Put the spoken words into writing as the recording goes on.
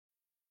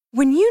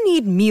When you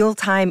need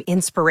mealtime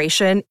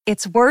inspiration,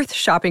 it's worth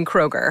shopping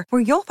Kroger,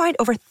 where you'll find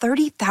over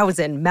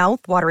 30,000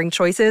 mouth-watering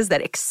choices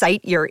that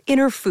excite your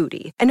inner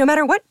foodie. And no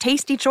matter what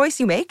tasty choice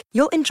you make,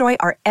 you'll enjoy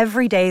our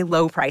everyday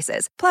low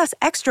prices, plus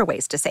extra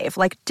ways to save,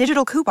 like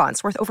digital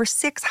coupons worth over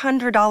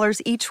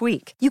 $600 each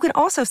week. You can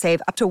also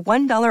save up to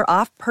 $1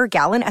 off per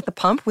gallon at the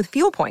pump with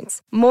fuel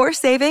points. More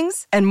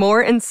savings and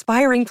more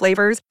inspiring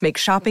flavors make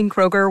shopping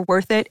Kroger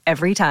worth it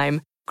every time.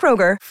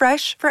 Kroger,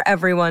 fresh for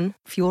everyone.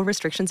 Fuel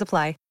restrictions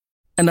apply.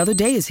 Another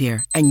day is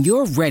here, and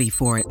you're ready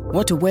for it.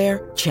 What to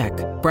wear? Check.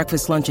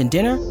 Breakfast, lunch, and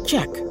dinner?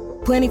 Check.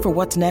 Planning for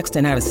what's next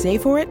and how to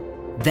save for it?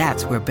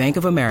 That's where Bank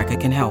of America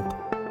can help.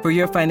 For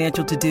your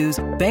financial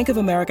to-dos, Bank of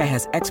America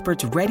has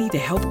experts ready to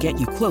help get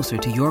you closer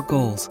to your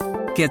goals.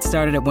 Get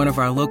started at one of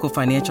our local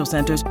financial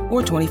centers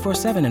or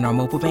 24/7 in our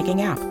mobile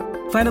banking app.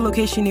 Find a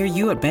location near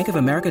you at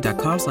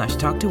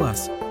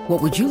bankofamerica.com/talktous.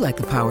 What would you like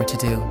the power to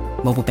do?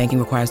 Mobile banking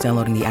requires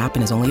downloading the app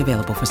and is only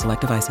available for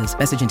select devices.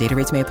 Message and data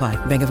rates may apply.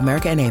 Bank of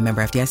America N.A.,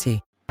 member FDIC.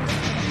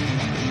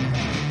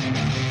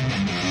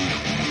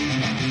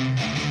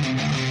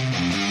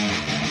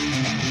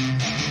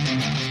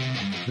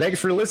 Thanks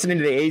for listening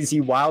to the AZ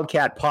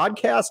Wildcat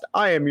podcast.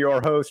 I am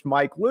your host,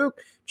 Mike Luke,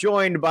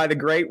 joined by the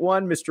great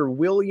one, Mr.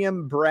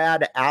 William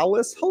Brad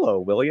Alice. Hello,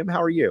 William.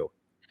 How are you?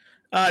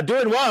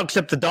 Doing well,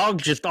 except the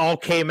dogs just all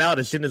came out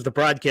as soon as the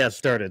broadcast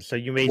started. So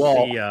you may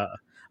see a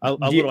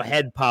little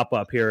head pop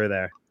up here or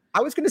there.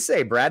 I was going to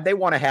say, Brad, they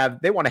want to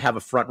have a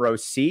front row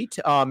seat.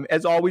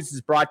 As always,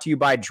 it's brought to you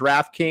by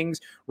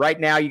DraftKings. Right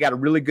now, you got a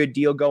really good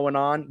deal going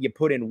on. You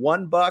put in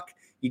 $1,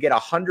 you get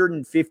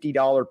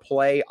 $150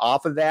 play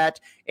off of that,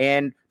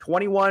 and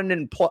 21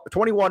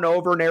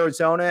 over in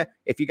Arizona.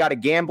 If you got a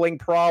gambling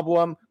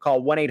problem,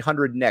 call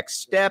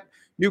 1-800-NEXT-STEP.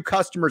 New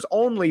customers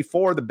only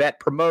for the bet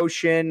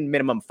promotion,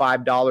 minimum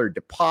 $5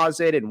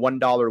 deposit and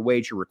 $1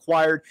 wager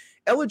required.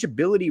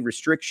 Eligibility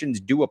restrictions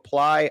do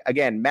apply.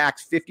 Again,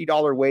 max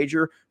 $50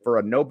 wager for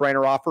a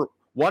no-brainer offer.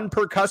 One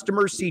per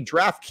customer. See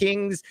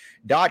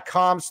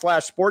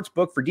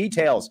DraftKings.com/sportsbook for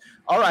details.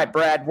 All right,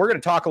 Brad, we're going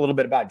to talk a little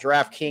bit about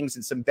DraftKings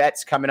and some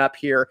bets coming up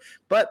here.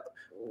 But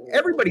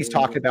everybody's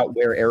talking about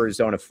where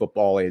Arizona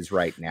football is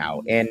right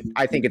now. And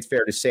I think it's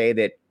fair to say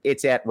that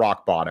it's at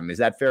rock bottom. Is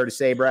that fair to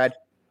say, Brad?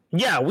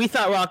 Yeah, we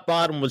thought rock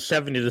bottom was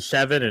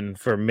 70-7, and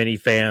for many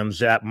fans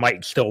that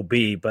might still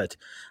be. But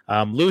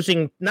not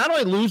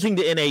only losing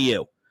to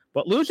NAU,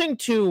 but losing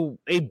to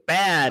a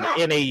bad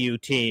NAU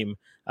team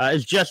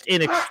is just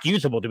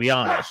inexcusable, to be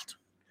honest.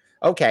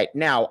 Okay,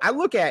 now I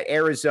look at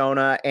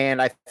Arizona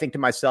and I think to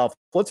myself,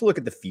 let's look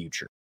at the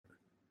future.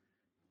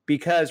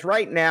 Because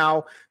right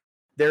now,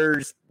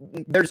 there's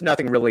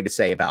nothing really to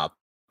say about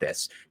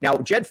this. Now,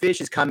 Jedd Fisch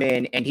has come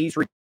in and he's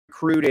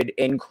recruited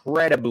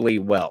incredibly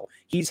well.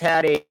 He's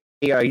had a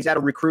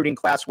recruiting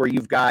class where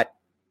you've got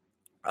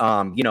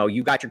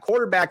you've got your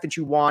quarterback that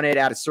you wanted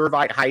out of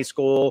Servite High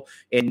School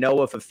in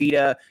Noah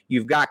Fafita.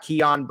 You've got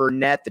Keon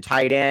Burnett, the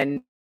tight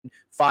end,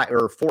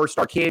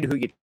 4-star kid who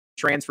you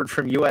transferred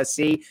from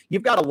USC.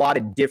 You've got a lot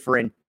of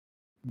different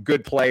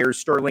good players.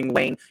 Sterling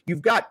Lane.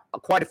 You've got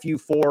quite a few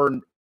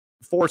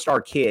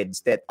four-star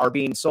kids that are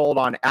being sold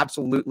on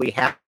absolutely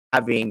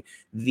having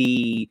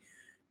the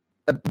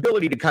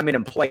ability to come in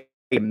and play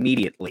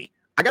immediately.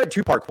 I got a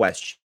two-part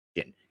question.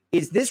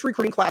 Is this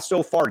recruiting class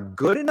so far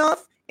good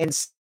enough? And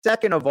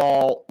second of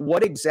all,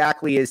 what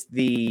exactly is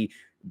the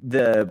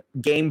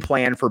game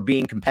plan for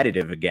being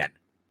competitive again?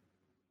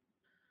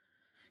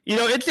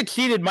 It's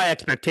exceeded my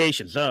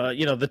expectations.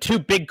 The two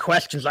big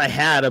questions I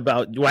had a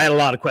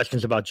lot of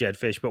questions about Jedd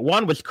Fisch, but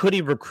one was, could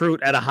he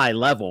recruit at a high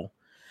level?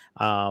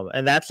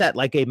 And that's at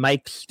like a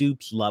Mike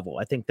Stoops level.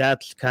 I think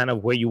that's kind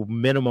of where you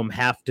minimum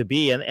have to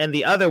be. And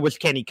the other was,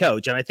 can he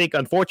coach? And I think,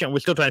 unfortunately,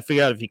 we're still trying to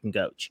figure out if he can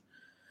coach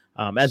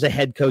as a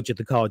head coach at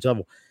the college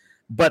level.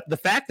 But the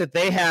fact that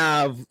they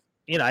have,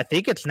 I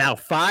think it's now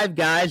 5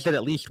 guys that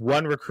at least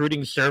one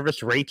recruiting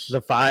service rates as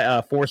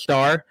a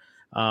 4-star,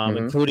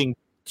 including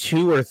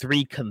 2 or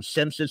 3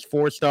 consensus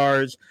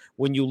 4-stars.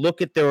 When you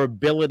look at their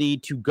ability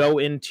to go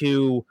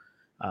into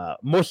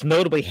most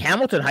notably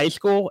Hamilton High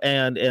School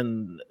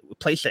and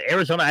place at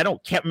Arizona,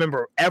 can't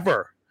remember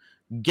ever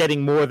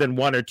getting more than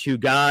 1 or 2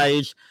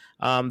 guys.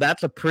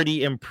 That's a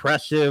pretty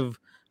impressive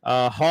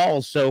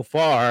haul so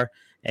far.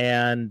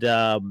 And,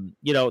 I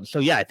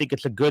think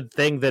it's a good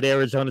thing that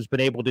Arizona's been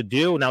able to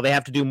do. Now they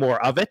have to do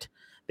more of it.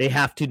 They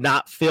have to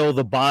not fill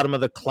the bottom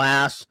of the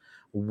class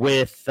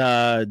with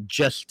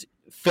just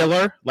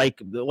filler like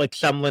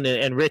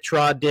Sumlin and Rich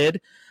Rod did.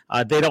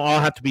 They don't all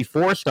have to be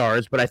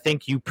 4-stars, but I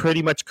think you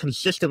pretty much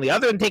consistently,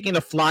 other than taking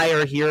a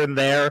flyer here and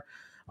there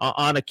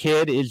on a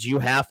kid, is you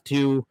have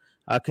to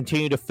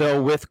continue to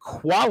fill with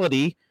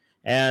quality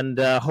and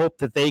hope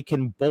that they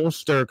can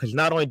bolster, because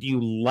not only do you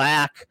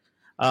lack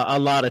a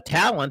lot of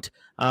talent,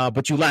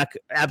 but you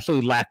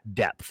absolutely lack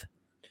depth.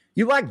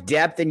 You lack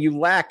depth and you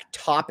lack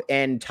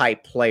top-end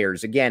type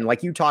players. Again,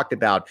 like you talked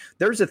about,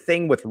 there's a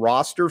thing with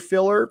roster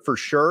filler for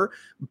sure,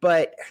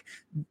 but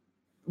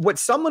what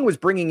someone was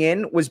bringing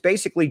in was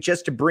basically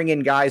just to bring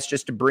in guys.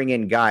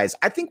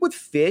 I think with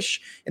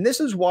Fisch, and this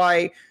is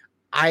why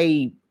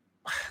I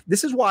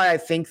this is why I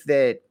think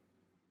that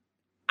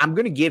I'm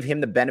going to give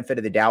him the benefit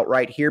of the doubt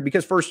right here,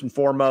 because first and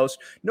foremost,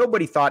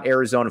 nobody thought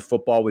Arizona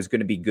football was going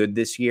to be good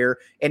this year.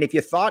 And if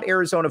you thought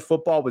Arizona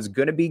football was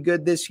going to be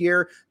good this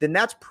year, then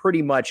that's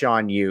pretty much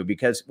on you,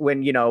 because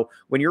when you're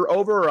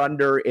over or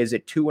under is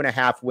at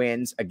 2.5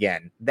 wins,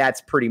 again, that's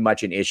pretty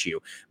much an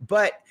issue.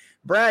 But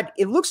Brad,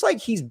 it looks like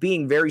he's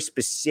being very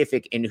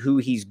specific in who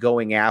he's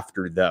going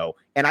after, though.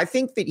 And I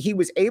think that he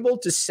was able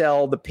to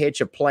sell the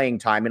pitch of playing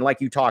time. And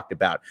like you talked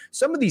about,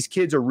 some of these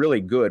kids are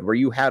really good, where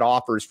you had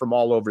offers from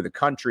all over the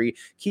country.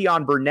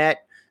 Keon Burnett,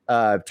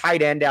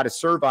 tight end out of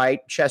Servite,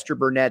 Chester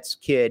Burnett's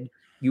kid,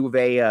 U of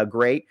A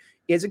great,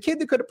 is a kid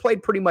that could have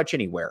played pretty much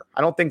anywhere.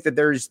 I don't think that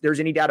there's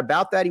any doubt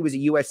about that. He was a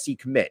USC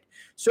commit.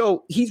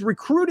 So he's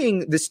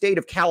recruiting the state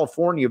of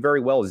California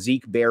very well.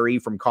 Zeke Berry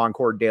from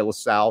Concord de La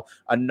Salle,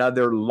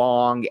 another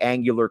long,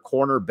 angular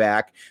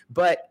cornerback.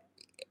 But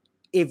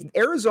if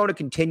Arizona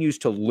continues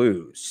to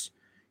lose,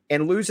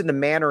 and lose in the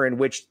manner in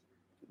which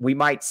we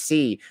might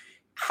see,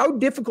 how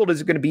difficult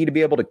is it going to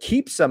be able to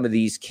keep some of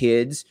these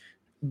kids,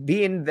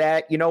 being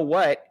that, you know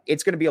what,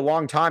 it's going to be a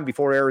long time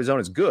before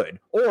Arizona's good?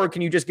 Or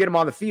can you just get them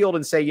on the field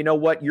and say, you know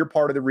what, you're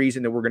part of the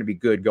reason that we're going to be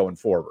good going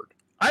forward?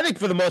 I think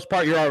for the most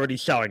part, you're already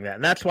selling that.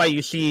 And that's why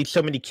you see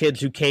so many kids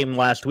who came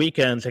last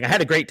weekend saying, I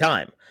had a great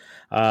time,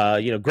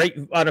 great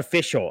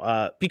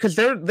unofficial, because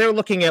they're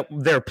looking at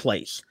their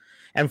place.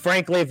 And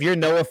frankly, if you're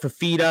Noah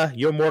Fifita,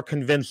 you're more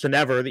convinced than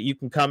ever that you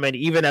can come in,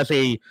 even as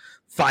a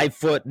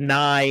 5'9",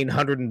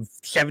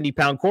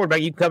 170-pound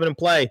quarterback, you can come in and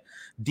play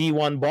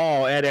D1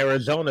 ball at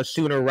Arizona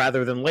sooner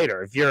rather than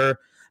later. If you're,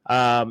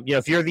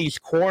 if you're these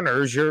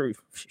corners, you're,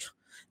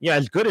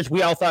 as good as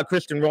we all thought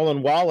Kristen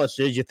Roland Wallace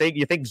is. You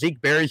think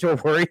Zeke Berry's are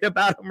worried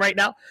about him right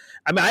now?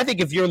 I mean, I think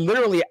if you're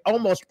literally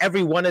almost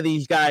every one of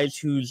these guys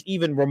who's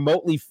even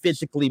remotely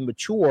physically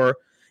mature,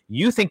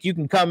 you think you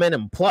can come in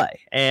and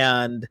play.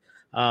 And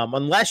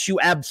unless you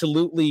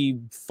absolutely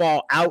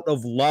fall out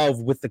of love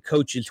with the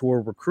coaches who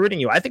are recruiting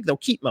you, I think they'll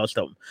keep most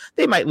of them.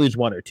 They might lose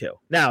one or two.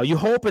 Now, you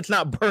hope it's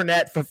not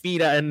Burnett,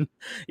 Fifita, and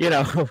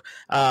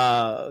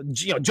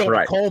Jonah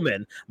right.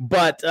 Coleman.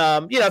 But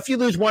if you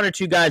lose one or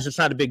two guys, it's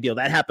not a big deal.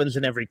 That happens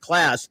in every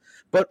class.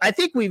 But I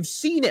think we've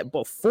seen it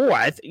before.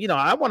 I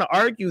want to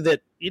argue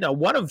that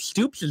one of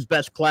Stoops'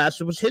 best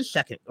classes was his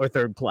second or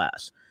third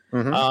class.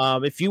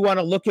 Mm-hmm. If you want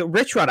to look at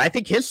Rich Rod, I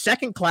think his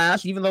second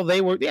class, even though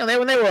they were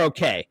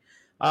okay.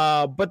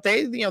 But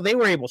they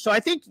were able. So I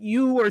think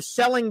you are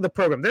selling the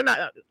program. They're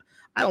not.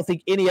 I don't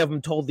think any of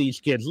them told these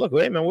kids, "Look,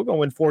 hey man, we're going to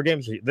win 4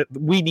 games.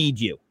 We need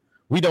you.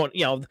 We don't.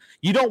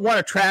 You don't want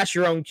to trash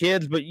your own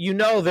kids, but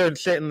they're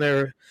sitting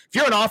there. If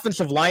you're an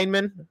offensive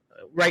lineman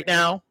right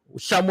now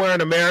somewhere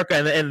in America,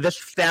 and this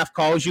staff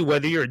calls you,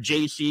 whether you're a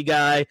JC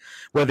guy,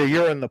 whether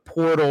you're in the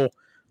portal,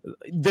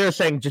 they're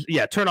saying, just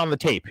turn on the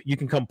tape. You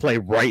can come play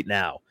right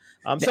now.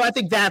 So I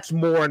think that's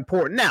more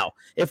important. Now,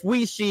 if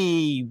we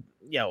see,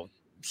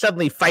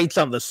 suddenly fights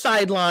on the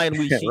sideline,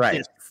 we see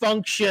right.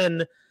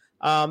 dysfunction,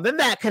 then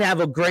that could have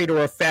a greater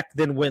effect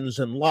than wins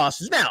and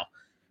losses. Now,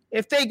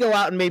 if they go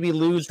out and maybe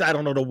lose, I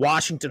don't know, to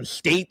Washington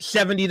State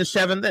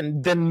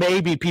 70-7, then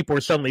maybe people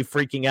are suddenly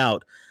freaking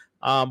out.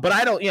 But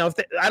I don't,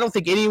 I don't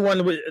think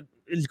anyone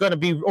is going to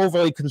be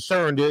overly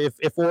concerned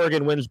if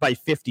Oregon wins by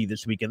 50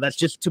 this weekend. That's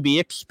just to be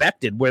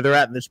expected where they're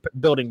at in this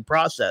building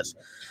process.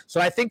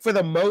 So I think for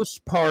the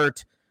most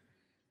part,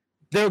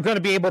 they're going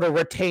to be able to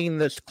retain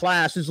this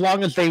class as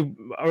long as they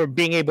are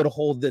being able to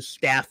hold this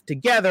staff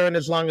together, and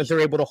as long as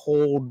they're able to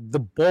hold the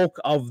bulk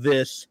of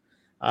this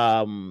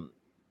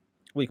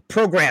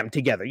program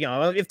together.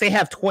 If they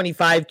have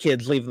 25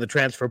 kids leaving the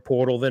transfer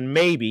portal, then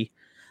maybe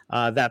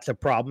that's a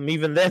problem.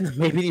 Even then,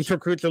 maybe these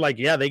recruits are like,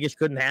 they just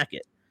couldn't hack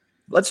it.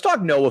 Let's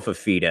talk Noah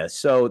Fifita.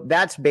 So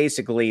that's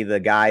basically the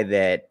guy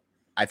that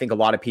I think a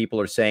lot of people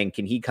are saying,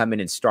 can he come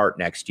in and start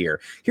next year?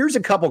 Here's a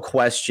couple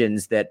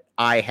questions that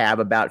I have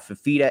about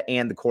Fifita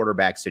and the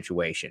quarterback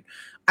situation.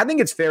 I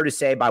think it's fair to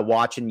say, by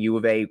watching U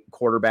of A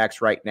quarterbacks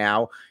right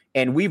now,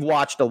 and we've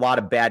watched a lot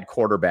of bad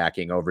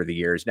quarterbacking over the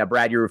years. Now,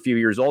 Brad, you're a few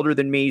years older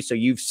than me, so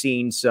you've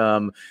seen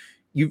some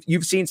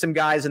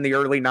guys in the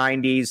early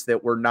 90s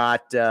that were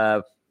not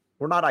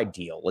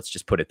ideal. Let's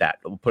just put it that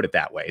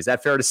way. Is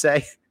that fair to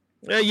say?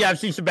 Yeah, I've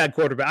seen some bad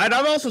quarterbacks.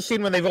 I've also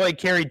seen when they've only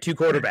carried 2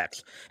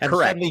 quarterbacks. And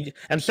correct.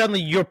 Suddenly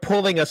you're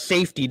pulling a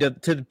safety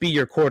to be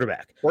your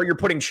quarterback. Or you're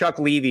putting Chuck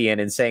Levy in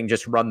and saying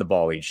just run the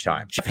ball each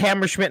time. Jeff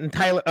Hammerschmidt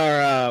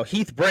and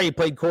Heath Bray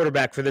played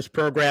quarterback for this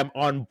program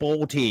on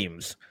bowl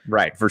teams.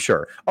 Right, for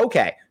sure.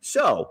 Okay,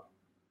 so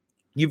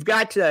you've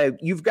got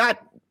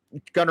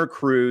Gunnar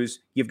Cruz,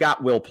 you've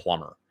got Will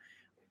Plummer.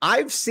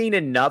 I've seen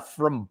enough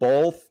from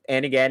both.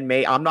 And again,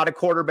 I'm not a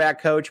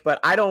quarterback coach,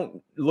 but I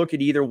don't look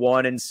at either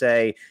one and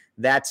say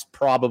that's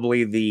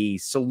probably the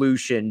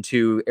solution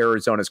to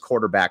Arizona's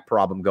quarterback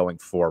problem going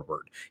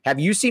forward. Have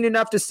you seen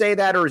enough to say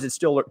that, or is it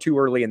still too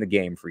early in the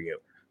game for you?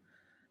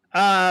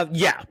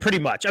 Yeah, pretty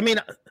much. I mean,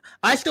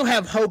 I still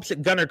have hopes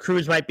that Gunnar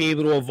Cruz might be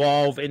able to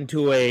evolve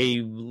into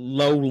a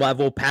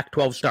low-level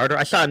Pac-12 starter.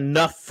 I saw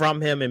enough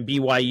from him in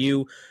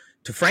BYU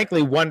to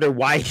frankly wonder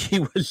why he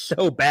was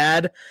so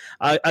bad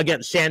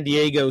against San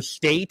Diego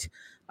State.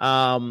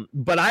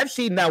 But I've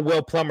seen now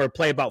Will Plummer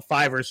play about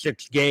 5 or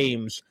 6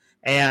 games,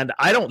 and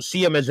I don't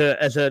see him as an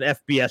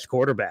FBS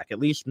quarterback, at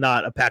least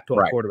not a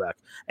Pac-12 quarterback.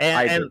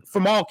 And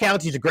from all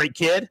accounts, he's a great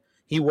kid.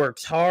 He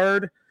works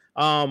hard.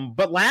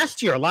 But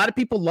last year, a lot of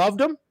people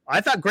loved him.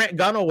 I thought Grant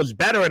Gunnell was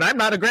better, and I'm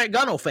not a Grant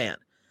Gunnell fan.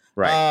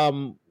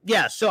 Right.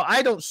 So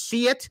I don't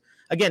see it.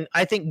 Again,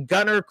 I think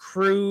Gunnar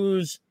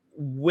Cruz,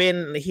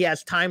 when he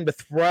has time to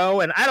throw,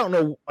 and I don't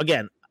know,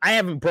 again, I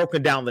haven't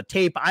broken down the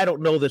tape. I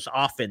don't know this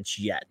offense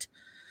yet.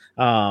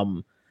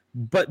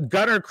 But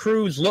Gunnar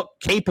Cruz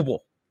looked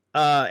capable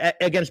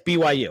against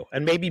BYU,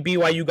 and maybe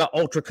BYU got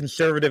ultra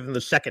conservative in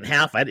the second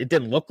half. It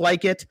didn't look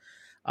like it,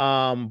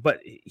 but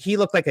he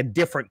looked like a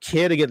different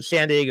kid against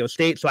San Diego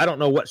State. So I don't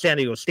know what San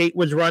Diego State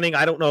was running.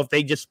 I don't know if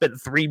they just spent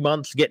 3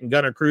 months getting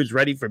Gunnar Cruz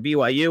ready for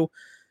BYU.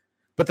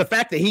 But the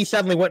fact that he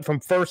suddenly went from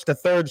first to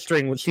third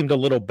string seemed a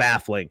little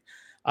baffling.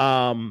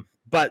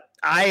 But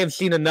I have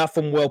seen enough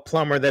from Will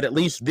Plummer that at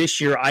least this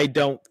year I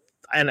don't.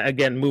 And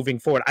again, moving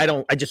forward,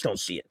 I just don't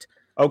see it.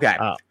 Okay,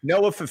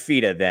 Noah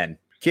Fifita then.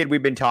 Kid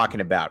we've been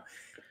talking about.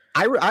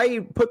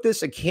 I put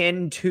this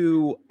akin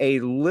to a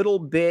little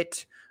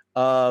bit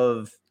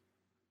of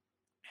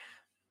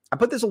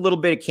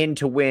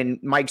when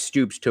Mike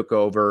Stoops took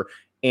over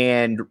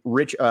and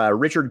Richard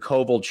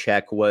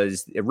Kovalchuk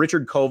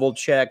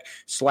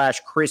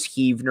 / Chris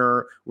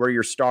Heavner were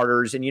your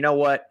starters. And you know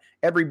what?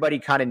 Everybody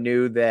kind of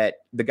knew that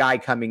the guy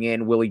coming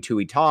in, Willie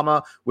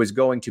Tuitama, was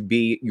going to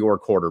be your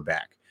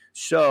quarterback.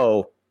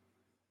 So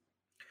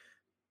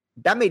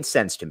that made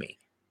sense to me.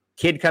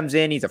 Kid comes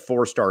in, he's a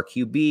 4-star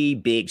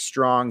QB, big,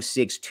 strong,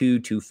 6'2",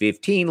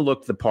 215,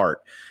 looked the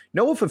part.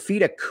 Noah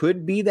Fifita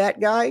could be that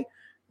guy,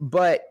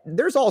 but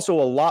there's also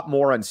a lot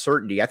more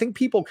uncertainty. I think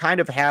people kind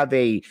of have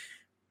a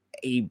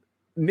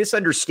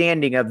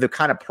misunderstanding of the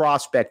kind of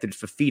prospect that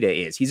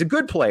Fifita is. He's a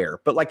good player,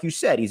 but like you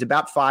said, he's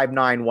about 5'9",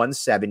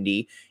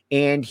 170,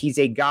 and he's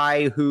a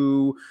guy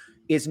who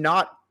is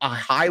not a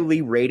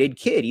highly rated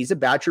kid. He's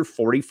about your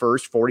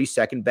 41st,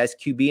 42nd best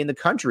QB in the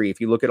country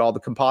if you look at all the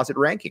composite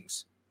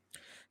rankings.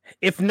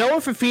 If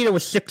Noah Fifita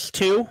was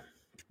 6'2",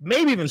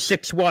 maybe even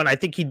 6'1", I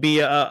think he'd be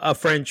a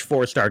French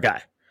 4-star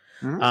guy.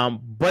 Mm-hmm.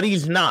 But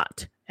he's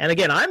not. And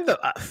again, I'm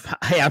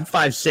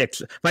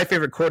 5'6". My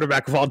favorite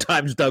quarterback of all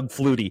time is Doug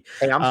Flutie.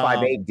 Hey, I'm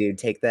 5'8", dude.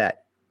 Take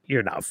that.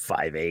 You're not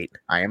 5'8".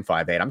 I am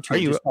 5'8". I'm 2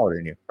 inches taller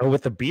than you. Oh,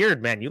 with the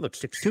beard, man, you look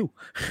 6'2".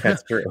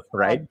 That's true,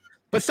 right?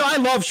 But so I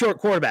love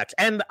short quarterbacks.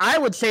 And I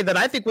would say that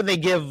I think when they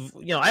give,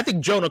 I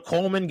think Jonah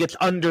Coleman gets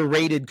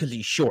underrated because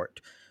he's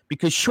short.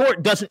 Because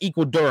short doesn't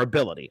equal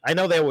durability. I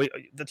know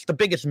that's the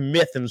biggest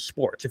myth in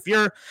sports.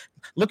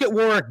 Look at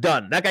Warwick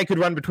Dunn. That guy could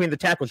run between the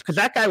tackles because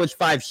that guy was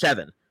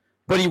 5'7",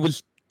 but he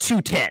was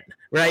 210,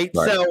 right?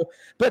 So,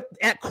 but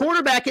at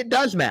quarterback, it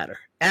does matter.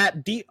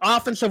 At the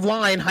offensive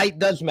line, height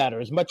does matter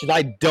as much as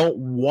I don't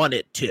want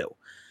it to.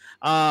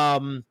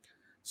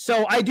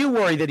 So I do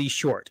worry that he's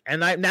short.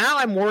 And now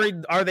I'm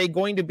worried, are they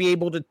going to be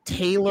able to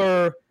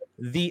tailor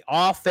the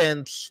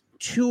offense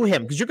to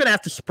him? Because you're going to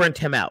have to sprint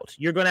him out.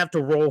 You're going to have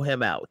to roll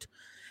him out.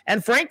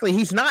 And frankly,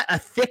 he's not a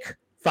thick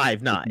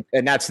 5'9".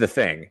 And that's the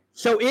thing.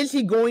 So is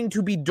he going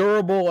to be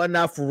durable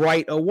enough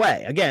right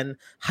away? Again,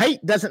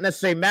 height doesn't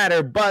necessarily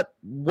matter, but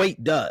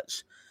weight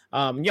does.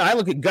 I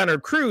look at Gunnar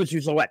Cruz,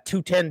 who's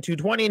 210,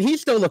 220, and he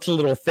still looks a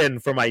little thin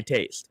for my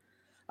taste.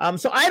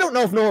 So I don't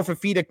know if Noah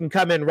Fifita can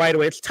come in right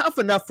away. It's tough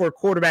enough for a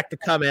quarterback to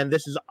come in.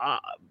 This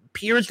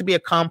appears to be a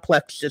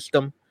complex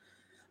system.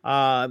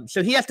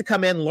 So he has to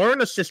come in,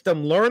 learn a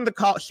system, learn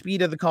the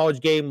speed of the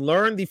college game,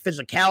 learn the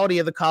physicality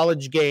of the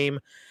college game,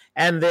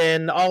 and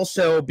then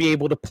also be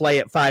able to play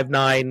at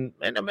 5'9",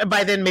 and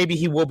by then maybe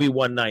he will be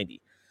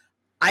 190.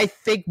 I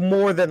think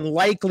more than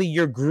likely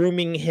you're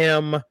grooming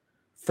him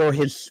for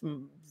his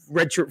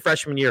redshirt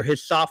freshman year,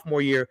 his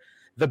sophomore year.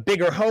 The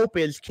bigger hope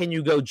is, can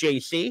you go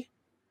JC?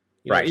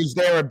 Right. Is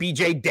there a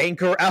BJ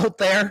Danker out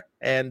there?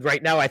 And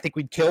right now I think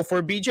we'd kill for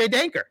a BJ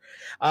Danker.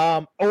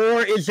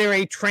 Or is there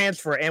a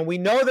transfer? And we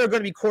know there are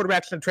going to be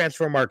quarterbacks in the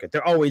transfer market.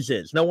 There always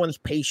is. No one's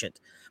patient.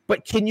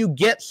 But can you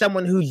get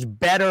someone who's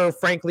better,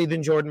 frankly,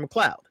 than Jordan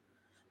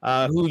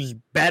McLeod? Who's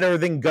better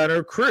than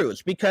Gunnar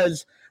Cruz?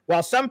 Because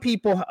while some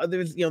people,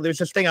 there's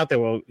this thing out there,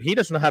 well, he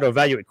doesn't know how to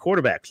evaluate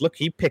quarterbacks. Look,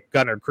 he picked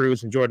Gunnar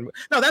Cruz and Jordan.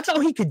 No, that's all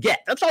he could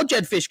get. That's all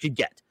Jedd Fisch could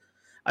get.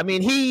 I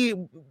mean,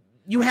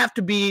 you have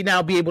to be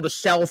able to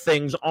sell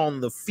things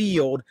on the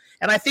field,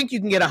 and I think you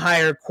can get a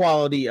higher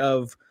quality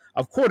of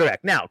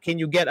quarterback. Now, can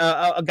you get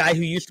a guy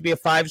who used to be a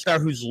 5-star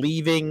who's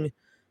leaving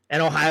an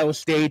Ohio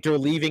State or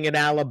leaving an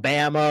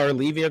Alabama or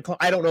leaving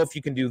I don't know if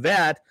you can do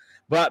that,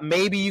 but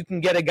maybe you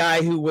can get a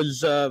guy who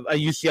was a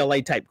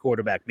UCLA type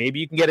quarterback. Maybe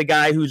you can get a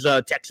guy who's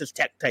a Texas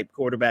Tech type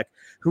quarterback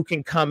who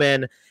can come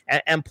in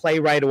and play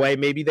right away.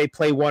 Maybe they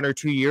play 1 or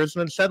 2 years,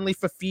 and then suddenly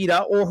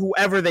Fifita or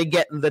whoever they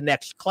get in the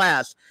next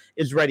class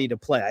is ready to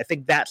play. I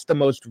think that's the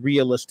most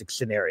realistic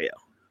scenario.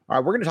 All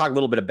right, we're going to talk a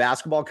little bit of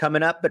basketball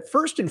coming up, but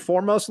first and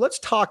foremost, let's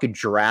talk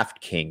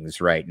DraftKings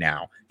right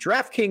now.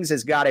 DraftKings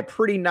has got a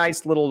pretty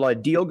nice little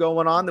deal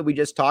going on that we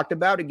just talked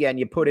about. Again,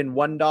 you put in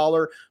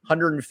 $1,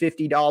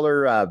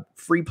 $150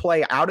 free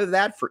play out of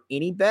that for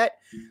any bet.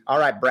 All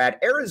right, Brad,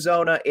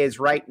 Arizona is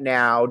right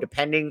now,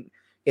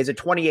 is a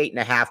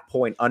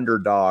 28.5-point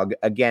underdog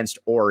against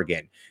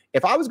Oregon.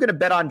 If I was going to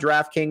bet on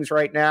DraftKings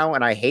right now,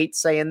 and I hate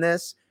saying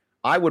this,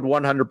 I would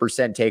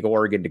 100% take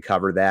Oregon to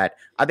cover that.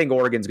 I think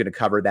Oregon's going to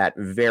cover that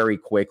very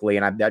quickly,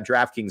 and that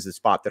DraftKings is the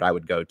spot that I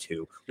would go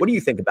to. What do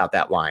you think about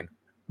that line?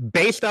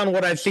 Based on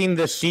what I've seen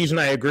this season,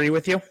 I agree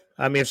with you.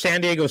 I mean, if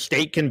San Diego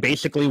State can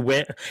basically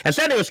win, and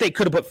San Diego State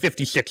could have put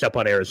 56 up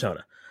on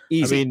Arizona.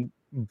 Easy. I mean,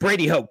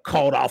 Brady Hoke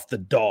called off the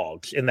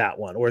Dogs in that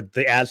one, or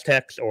the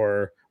Aztecs,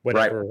 or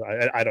whatever.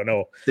 Right. I don't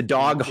know. The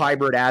dog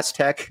hybrid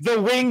Aztec.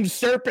 The winged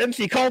serpents,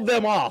 he called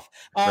them off.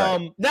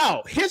 Right.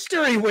 Now,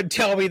 history would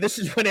tell me this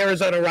is when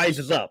Arizona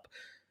rises up.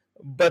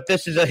 But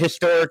this is a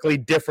historically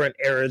different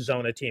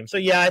Arizona team. So,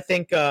 yeah, I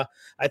think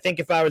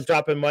if I was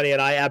dropping money,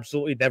 and I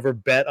absolutely never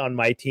bet on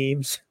my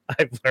teams.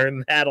 I've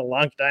learned that a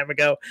long time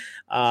ago.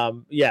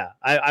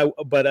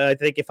 But I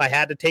think if I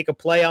had to take a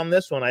play on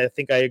this one, I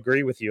think I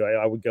agree with you.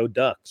 I would go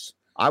Ducks.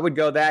 I would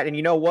go that. And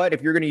you know what?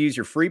 If you're going to use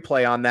your free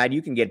play on that,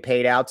 you can get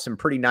paid out some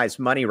pretty nice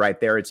money right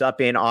there. It's up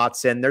in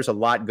Autzen. There's a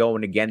lot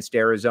going against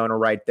Arizona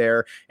right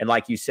there. And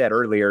like you said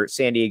earlier,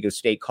 San Diego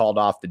State called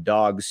off the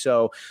Dogs.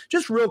 So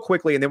just real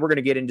quickly, and then we're going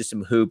to get into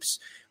some hoops.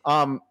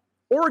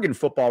 Oregon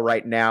football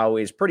right now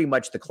is pretty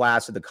much the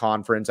class of the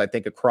conference, I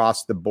think,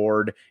 across the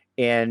board.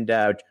 And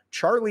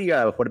Charlie,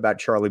 what about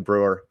Charlie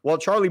Brewer? Well,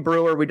 Charlie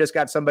Brewer, we just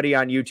got somebody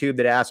on YouTube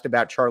that asked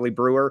about Charlie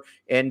Brewer,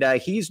 and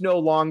he's no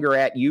longer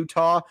at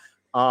Utah.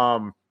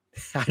 I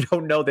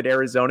don't know that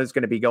Arizona is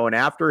going to be going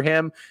after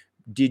him.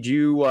 Do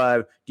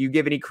you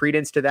give any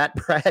credence to that,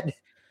 Brad?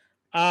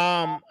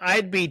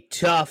 I'd be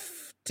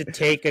tough to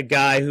take a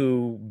guy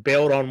who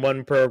bailed on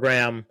one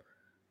program,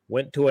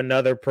 went to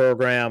another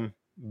program,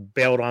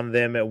 bailed on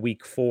them at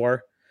week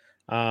 4.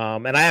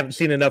 And I haven't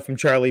seen enough from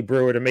Charlie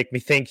Brewer to make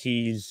me think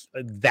he's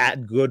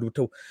that good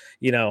to,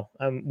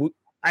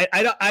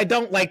 I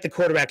don't like the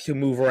quarterbacks who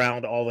move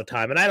around all the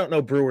time, and I don't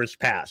know Brewer's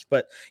past,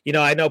 but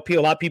I know a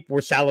lot of people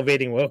were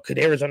salivating. Well, could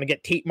Arizona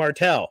get Tate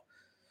Martell?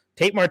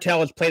 Tate Martell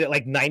has played at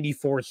like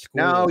 94 schools.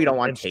 No, you don't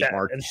want Tate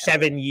Martell in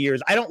 7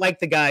 years. I don't like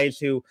the guys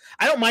who.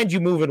 I don't mind you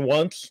moving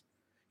once.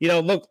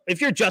 Look,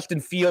 if you're Justin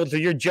Fields or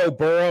you're Joe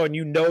Burrow and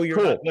you're not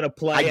going to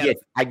play,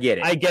 I get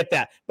it. I get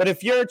that. But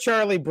if you're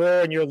Charlie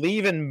Brewer and you're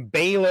leaving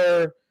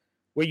Baylor,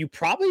 where you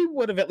probably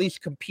would have at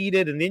least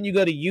competed, and then you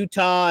go to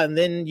Utah, and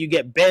then you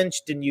get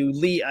benched, and you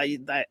leave.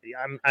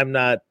 I'm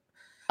not.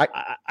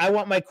 I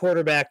want my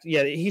quarterback.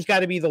 Yeah, he's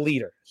got to be the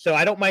leader. So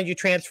I don't mind you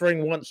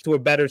transferring once to a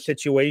better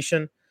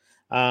situation,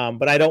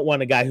 but I don't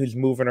want a guy who's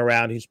moving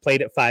around, who's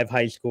played at 5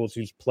 high schools,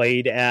 who's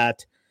played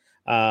at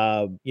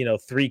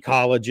 3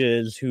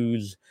 colleges,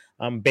 who's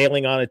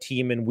bailing on a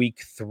team in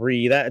week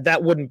 3.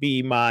 That wouldn't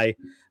be my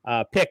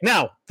pick.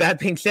 Now, that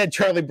being said,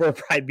 Charlie Brewer would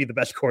probably be the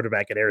best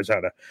quarterback in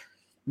Arizona.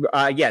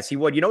 Yes, he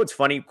would. It's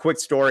funny. Quick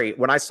story.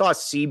 When I saw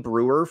C.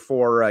 Brewer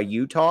for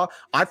Utah,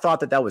 I thought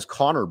that was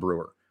Connor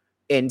Brewer.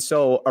 And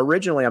so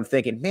originally I'm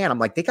thinking, man, I'm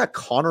like, they got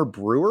Connor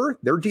Brewer.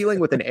 They're dealing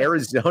with an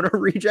Arizona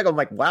reject. I'm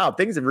like, wow,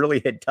 things have really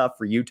hit tough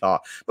for Utah.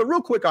 But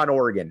real quick on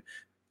Oregon.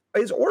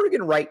 Is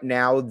Oregon right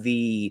now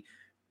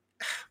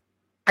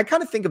I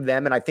kind of think of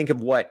them, and I think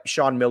of what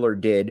Sean Miller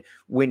did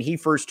when he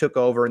first took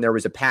over, and there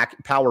was a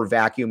power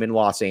vacuum in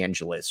Los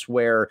Angeles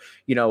where,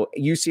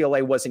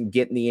 UCLA wasn't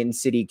getting the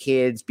in-city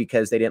kids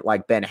because they didn't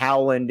like Ben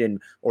Howland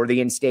or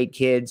the in-state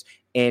kids,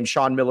 and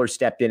Sean Miller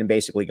stepped in and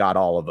basically got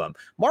all of them.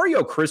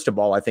 Mario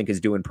Cristobal, I think, is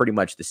doing pretty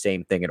much the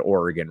same thing at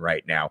Oregon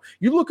right now.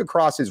 You look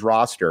across his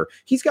roster,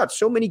 he's got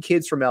so many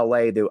kids from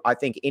LA that I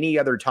think any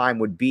other time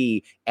would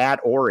be at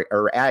Oregon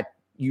or at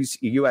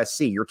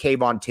USC, your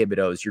Kayvon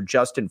Thibodeaux, your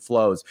Justin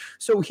Flows.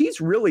 So he's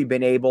really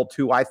been able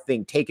to, I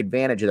think, take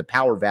advantage of the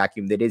power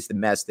vacuum that is the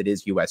mess that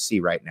is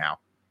USC right now.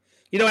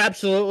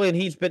 Absolutely. And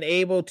he's been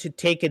able to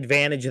take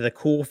advantage of the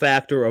cool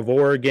factor of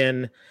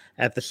Oregon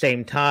at the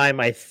same time.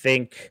 I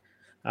think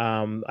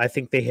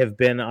they have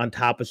been on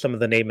top of some of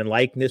the name and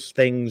likeness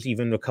things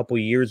even a couple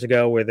of years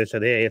ago where they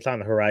said, hey, it's on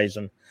the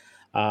horizon.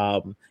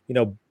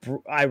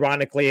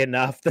 Ironically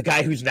enough, the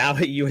guy who's now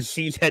at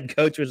USC's head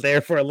coach was there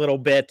for a little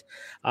bit.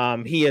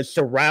 He is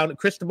surrounded.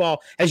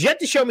 Cristobal has yet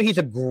to show me he's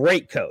a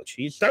great coach.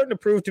 He's starting to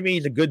prove to me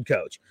he's a good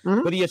coach,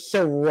 but he has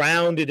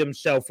surrounded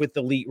himself with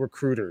elite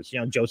recruiters.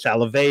 Joe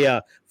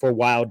Salavea for a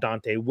while,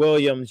 Dante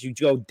Williams. You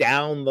go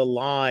down the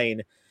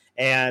line,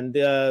 and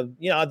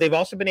they've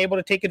also been able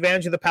to take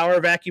advantage of the power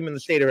vacuum in the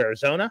state of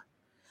Arizona.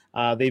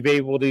 They've been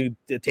able to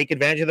take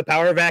advantage of the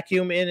power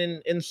vacuum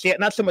in Seattle,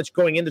 not so much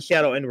going into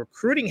Seattle and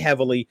recruiting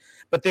heavily,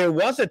 but there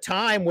was a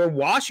time where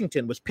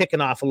Washington was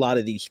picking off a lot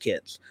of these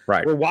kids.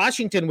 Right. Where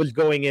Washington was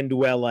going into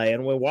LA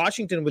and where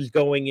Washington was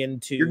going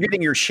into. You're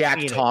getting your Shaq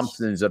Phoenix.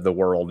 Thompsons of the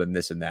world and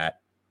this and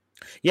that.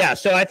 Yeah.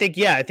 So I think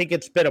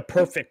it's been a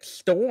perfect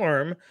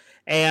storm.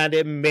 And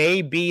it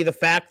may be the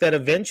fact that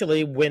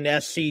eventually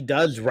when SC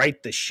does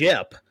right the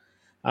ship,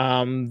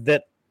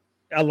 that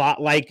a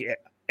lot like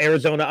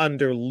Arizona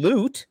under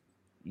Lute,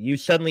 you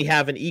suddenly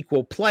have an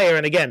equal player.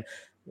 And again,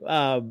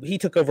 he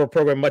took over a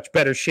program much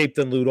better shape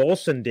than Lute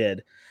Olson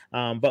did.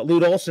 But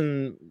Lute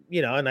Olson,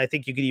 and I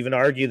think you could even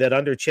argue that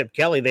under Chip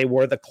Kelly, they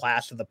were the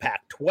class of the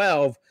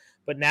Pac-12.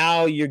 But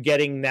now you're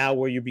getting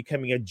where you're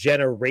becoming a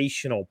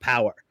generational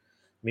power.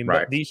 I mean,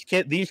 right. These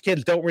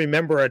kids don't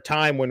remember a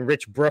time when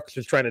Rich Brooks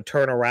was trying to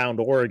turn around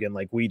Oregon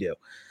like we do.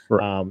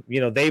 Right.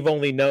 They've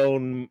only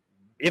known,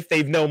 if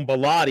they've known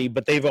Bellotti,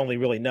 but they've only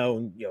really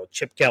known,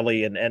 Chip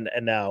Kelly and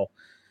now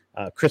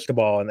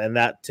Cristobal, and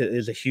that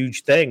is a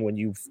huge thing when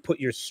you've put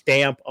your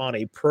stamp on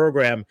a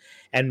program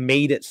and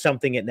made it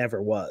something it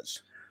never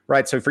was.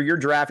 Right. So for your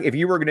draft, if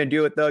you were going to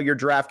do it, though, your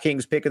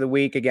DraftKings pick of the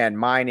week, again,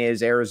 mine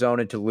is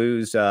Arizona to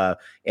lose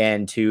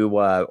and to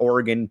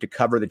Oregon to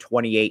cover the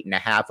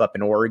 28.5 up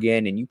in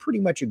Oregon. And you pretty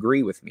much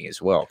agree with me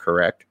as well,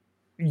 correct?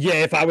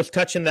 Yeah, if I was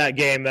touching that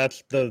game,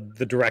 that's the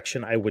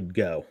direction I would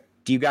go.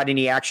 Do you got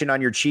any action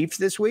on your Chiefs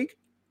this week?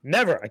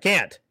 Never. I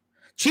can't.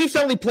 Chiefs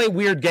only play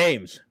weird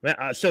games.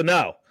 So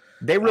no.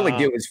 They really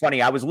do. It's funny.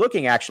 I was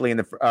looking actually in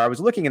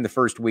the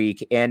first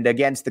week, and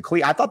against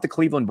I thought the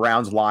Cleveland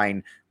Browns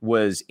line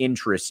was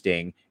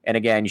interesting. And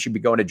again, you should be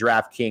going to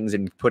DraftKings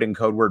and putting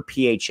code word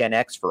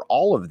PHNX for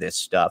all of this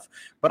stuff.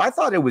 But I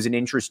thought it was an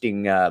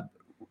interesting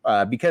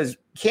because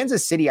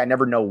Kansas City, I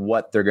never know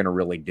what they're going to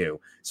really do.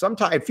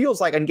 Sometimes it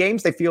feels like in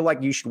games they feel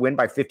like you should win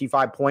by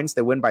 55 points,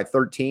 they win by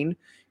 13.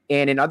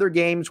 And in other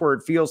games where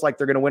it feels like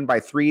they're going to win by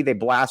 3, they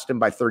blast them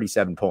by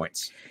 37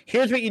 points.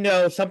 Here's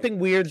what something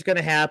weird is going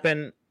to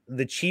happen.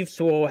 The Chiefs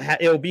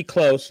it'll be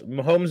close.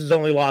 Mahomes has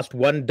only lost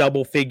one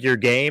double-figure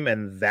game,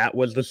 and that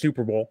was the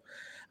Super Bowl,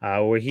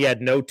 where he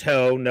had no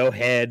toe, no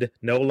head,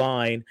 no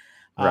line.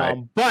 Right.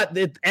 But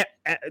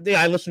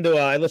I listened to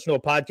a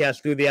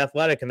podcast through The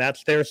Athletic, and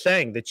they're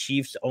saying the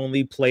Chiefs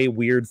only play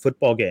weird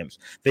football games.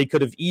 They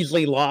could have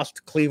easily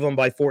lost Cleveland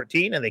by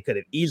 14, and they could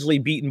have easily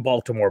beaten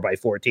Baltimore by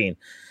 14.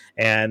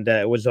 And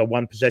it was a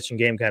one-possession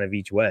game kind of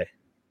each way.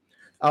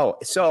 Oh,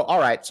 so all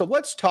right. So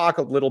let's talk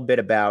a little bit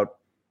about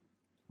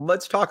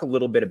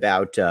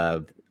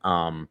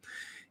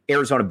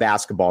Arizona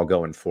basketball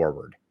going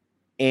forward.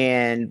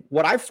 And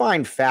what I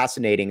find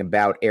fascinating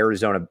about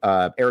Arizona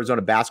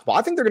basketball,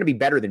 I think they're going to be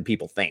better than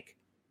people think.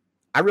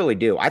 I really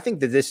do. I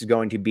think that this is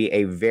going to be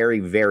a very,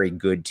 very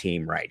good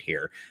team right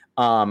here.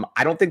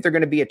 I don't think they're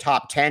going to be a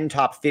top 10,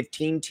 top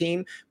 15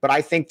 team, but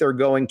I think they're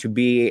going to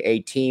be a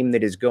team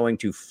that is going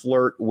to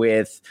flirt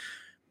with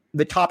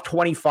the top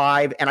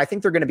 25. And I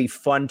think they're going to be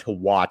fun to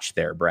watch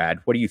there, Brad.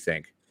 What do you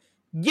think?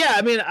 Yeah,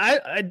 I mean,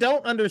 I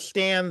don't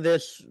understand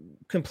this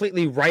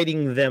completely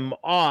writing them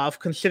off,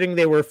 considering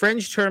they were a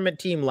fringe tournament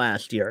team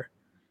last year.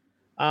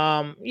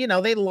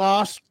 They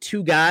lost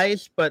 2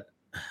 guys, but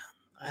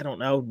I don't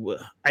know.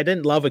 I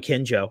didn't love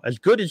Akinjo. As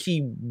good as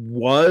he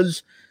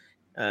was,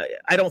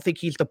 I don't think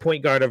he's the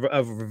point guard of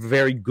a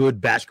very good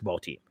basketball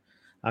team.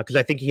 Because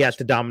I think he has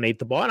to dominate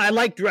the ball. And I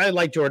like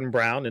Jordan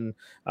Brown and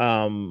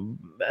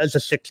as a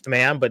sixth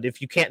man, but if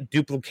you can't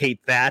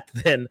duplicate that,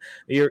 then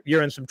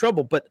you're in some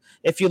trouble. But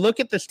if you look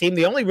at this team,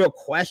 the only real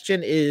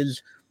question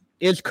is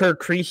Kerr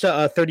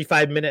Kriisa a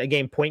 35-minute a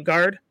game point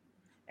guard?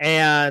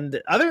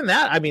 And other than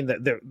that, I mean,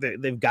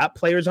 they've got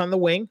players on the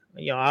wing.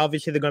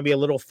 Obviously they're going to be a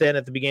little thin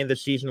at the beginning of the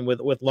season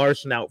with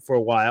Larson out for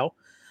a while.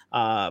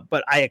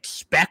 But I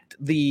expect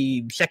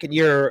the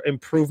second-year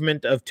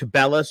improvement of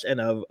Tubelis and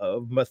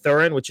of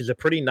Mathurin, which is a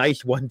pretty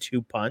nice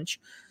 1-2 punch.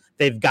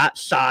 They've got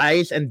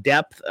size and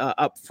depth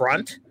up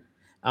front.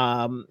 So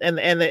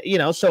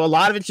a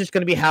lot of it's just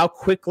going to be how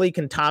quickly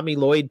can Tommy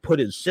Lloyd put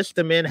his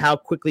system in? How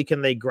quickly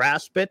can they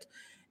grasp it?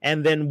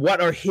 And then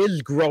what are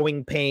his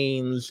growing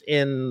pains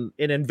in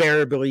an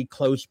invariably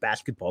close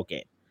basketball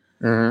game?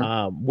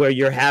 Mm-hmm. Where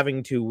you're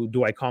having to,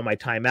 do I call my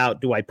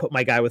timeout? Do I put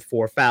my guy with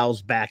 4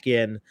 fouls back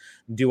in?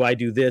 Do I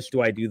do this?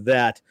 Do I do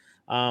that?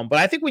 But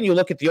I think when you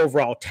look at the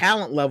overall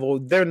talent level,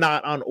 they're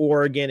not on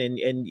Oregon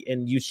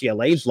and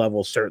UCLA's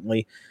level,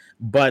 certainly.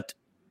 But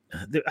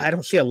I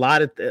don't see a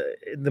lot in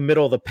the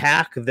middle of the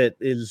pack that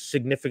is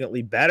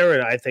significantly better.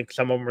 And I think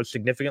some of them are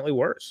significantly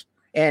worse.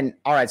 And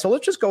all right, so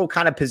let's just go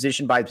kind of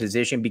position by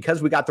position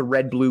because we got the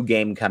red-blue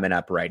game coming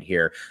up right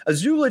here.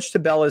 Azuolas,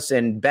 Tubelis,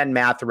 and Ben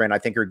Mathurin, I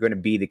think, are going to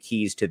be the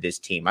keys to this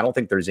team. I don't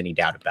think there's any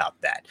doubt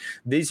about that.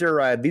 These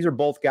are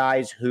both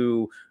guys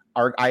who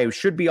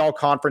should be all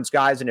conference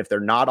guys, and if they're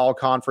not all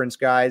conference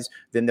guys,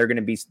 then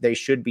they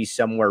should be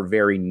somewhere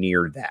very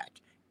near that.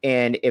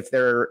 And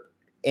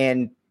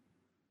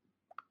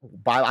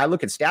I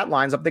look at stat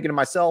lines, I'm thinking to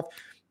myself,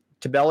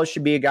 Tubelis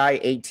should be a guy,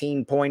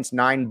 18 points,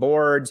 9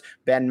 boards.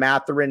 Ben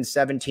Mathurin,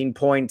 17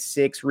 points,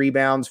 6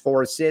 rebounds,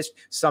 4 assists,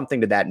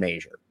 something to that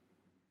measure.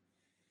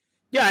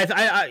 Yeah,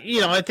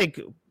 I think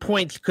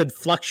points could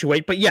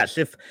fluctuate, but yes,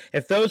 if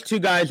those 2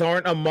 guys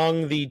aren't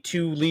among the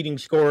 2 leading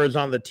scorers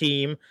on the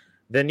team,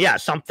 then yeah,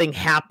 something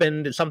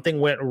happened, something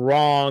went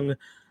wrong.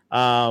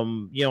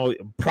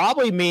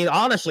 Probably mean,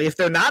 honestly, if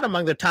they're not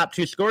among the top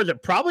 2 scorers,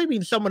 it probably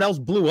means someone else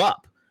blew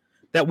up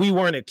that we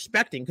weren't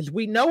expecting, because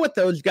we know what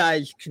those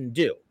guys can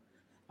do.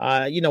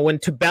 When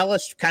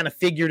Tubelis kind of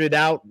figured it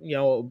out,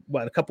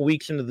 a couple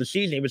weeks into the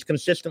season, he was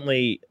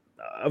consistently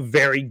a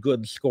very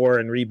good scorer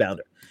and rebounder.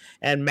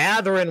 And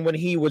Mathurin, when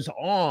he was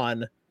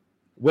on,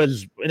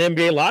 was an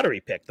NBA lottery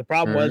pick. The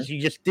problem was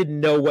you just didn't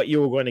know what you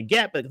were going to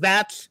get. But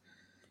that's,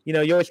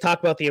 you always talk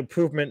about the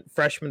improvement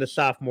freshman to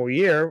sophomore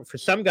year. For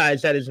some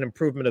guys, that is an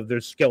improvement of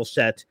their skill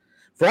set.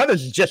 For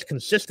others, it's just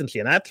consistency.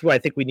 And that's what I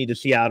think we need to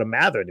see out of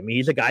Mathurin. I mean,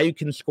 he's a guy who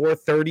can score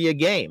 30 a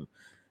game,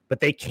 but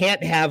they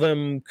can't have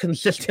him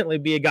consistently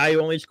be a guy who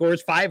only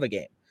scores 5 a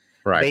game.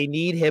 Right. They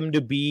need him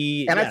to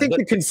be. And I think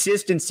the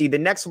consistency, the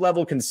next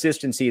level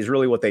consistency is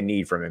really what they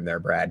need from him there,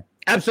 Brad.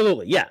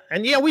 Absolutely. Yeah.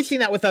 And we've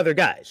seen that with other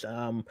guys.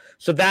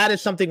 So that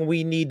is something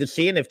we need to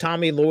see. And if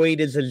Tommy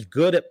Lloyd is as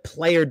good at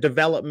player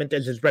development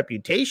as his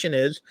reputation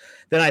is,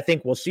 then I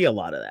think we'll see a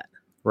lot of that.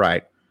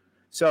 Right.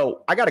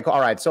 So I got to call. All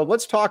right. So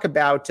let's talk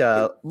about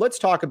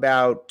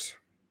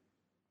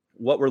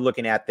what we're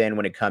looking at then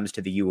when it comes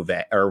to the U of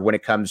A, or when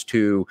it comes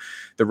to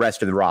the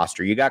rest of the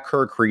roster. You got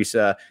Kerr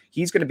Kriisa.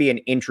 He's going to be an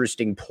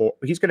interesting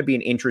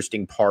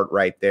part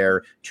right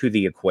there to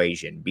the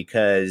equation,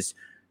 because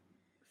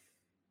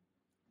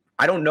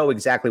I don't know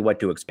exactly what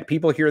to expect.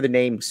 People hear the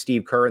name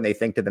Steve Kerr and they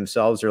think to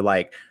themselves, they're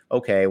like,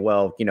 okay,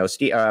 well,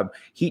 Steve,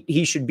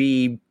 he should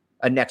be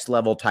a next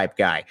level type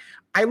guy.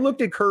 I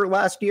looked at Kerr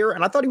last year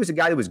and I thought he was a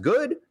guy that was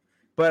good,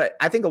 but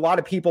I think a lot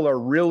of people are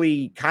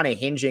really kind of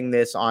hinging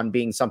this on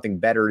being something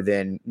better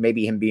than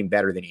maybe him being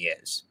better than he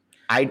is.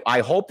 I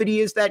hope that he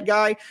is that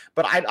guy,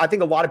 but I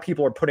think a lot of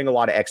people are putting a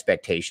lot of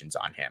expectations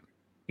on him.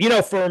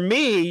 For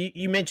me,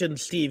 you mentioned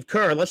Steve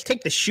Kerr. Let's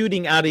take the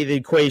shooting out of the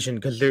equation,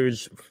 because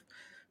there's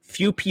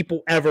few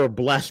people ever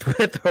blessed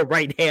with a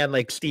right hand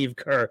like Steve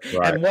Kerr.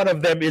 Right. And one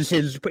of them is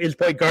his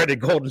point guard at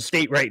Golden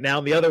State right now.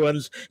 And the other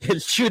one's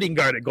his shooting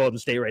guard at Golden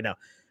State right now.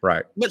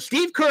 Right. But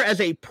Steve Kerr as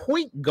a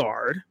point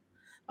guard,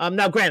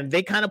 now granted,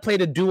 they kind of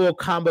played a dual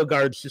combo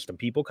guard system.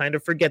 People kind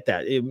of forget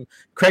that.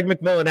 Craig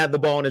McMillan had the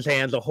ball in his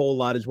hands a whole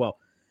lot as well.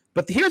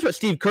 But here's what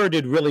Steve Kerr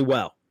did really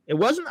well. It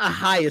wasn't a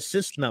high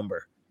assist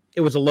number.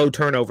 It was a low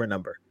turnover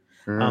number.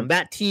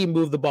 That team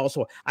moved the ball.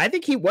 So I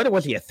think what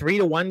was he, a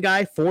 3-to-1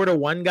 guy,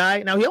 4-to-1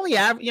 guy? Now he only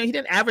he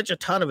didn't average a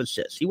ton of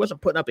assists. He wasn't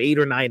putting up 8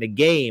 or 9 a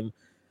game,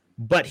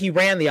 but he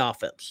ran the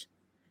offense.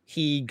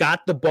 He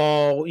got the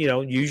ball,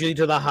 usually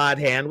to the hot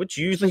hand, which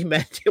usually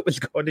meant it was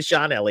going to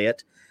Sean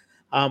Elliott.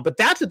 But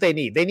that's what they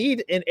need. They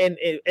need,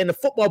 in the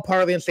football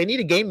parlance, they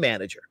need a game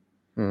manager.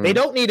 They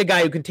don't need a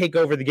guy who can take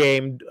over the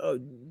game,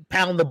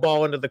 pound the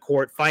ball into the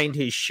court, find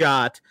his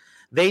shot.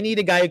 They need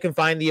a guy who can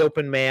find the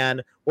open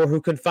man, or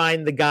who can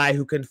find the guy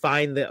who can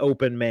find the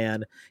open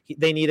man.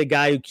 They need a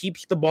guy who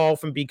keeps the ball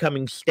from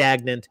becoming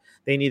stagnant.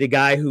 They need a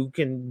guy who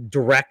can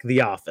direct the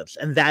offense,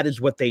 and that is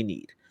what they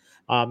need.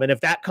 And if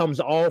that comes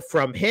all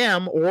from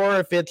him, or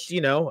if it's,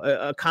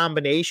 a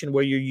combination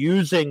where you're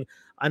using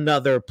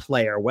another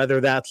player, whether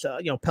that's,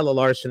 Pelle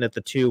Larsson at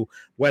the 2,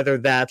 whether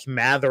that's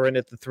Mathurin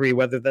at the 3,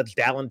 whether that's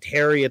Dallin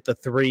Terry at the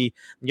 3,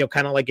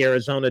 kind of like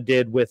Arizona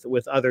did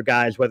with other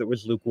guys, whether it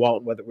was Luke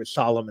Walton, whether it was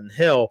Solomon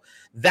Hill.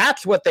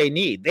 That's what they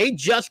need. They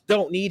just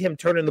don't need him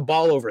turning the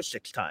ball over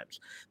 6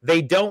 times.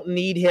 They don't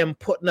need him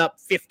putting up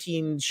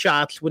 15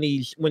 shots when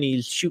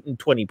he's shooting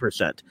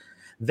 20%.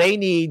 They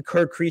need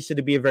Kerr Kriisa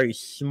to be a very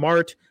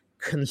smart,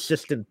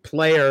 consistent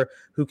player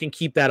who can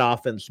keep that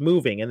offense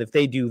moving. And if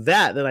they do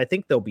that, then I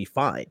think they'll be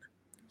fine.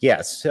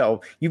 Yes.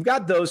 So you've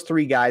got those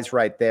 3 guys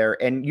right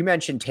there. And you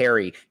mentioned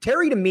Terry.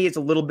 Terry to me is a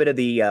little bit of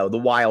the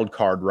wild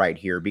card right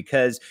here,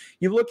 because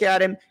you look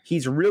at him,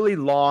 he's really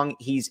long,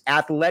 he's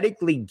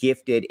athletically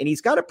gifted, and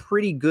he's got a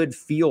pretty good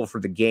feel for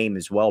the game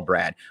as well,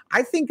 Brad.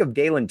 I think of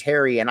Dallin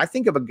Terry, and I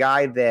think of a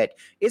guy that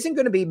isn't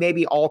going to be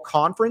maybe all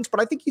conference, but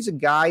I think he's a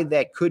guy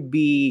that could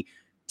be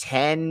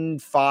 10,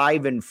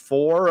 5, and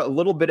 4, a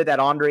little bit of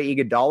that Andre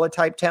Iguodala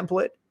type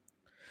template.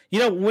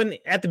 When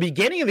at the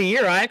beginning of the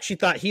year, I actually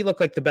thought he looked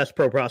like the best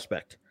pro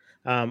prospect.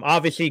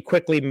 Obviously,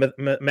 quickly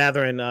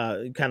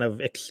Mathurin kind of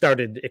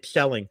started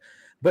excelling.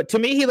 But to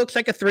me, he looks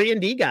like a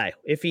 3-and-D guy.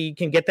 If he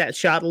can get that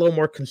shot a little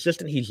more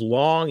consistent, he's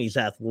long, he's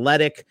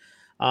athletic.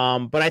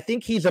 But I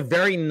think he's a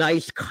very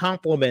nice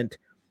complement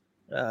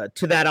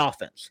to that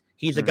offense.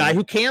 He's a guy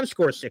who can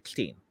score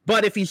 16.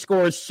 But if he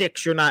scores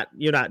 6, you're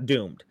not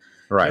doomed.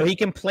 Right. He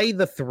can play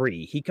the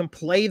 3. He can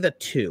play the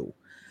 2.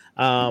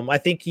 I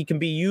think he can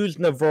be used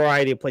in a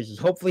variety of places.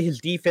 Hopefully his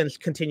defense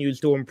continues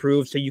to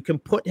improve, so you can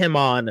put him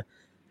on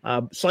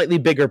slightly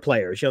bigger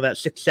players. That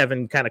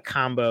 6-7 kind of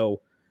combo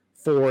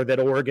 4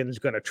 that Oregon's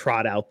going to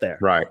trot out there.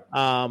 Right.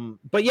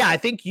 But yeah, I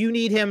think you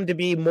need him to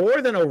be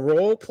more than a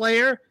role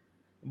player.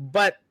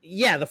 But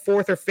yeah, the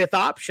 4th or 5th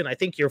option, I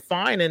think you're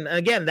fine. And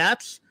again,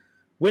 that's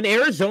when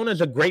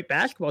Arizona's a great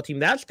basketball team,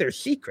 that's their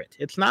secret.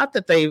 It's not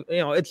that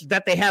it's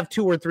that they have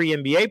 2 or 3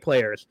 NBA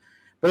players,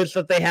 but it's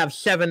that they have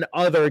 7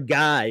 other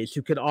guys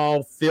who can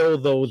all fill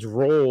those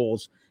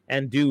roles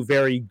and do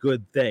very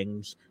good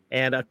things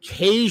and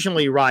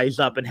occasionally rise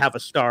up and have a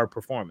star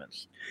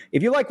performance.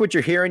 If you like what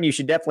you're hearing, you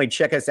should definitely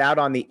check us out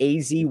on the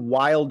AZ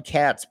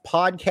Wildcats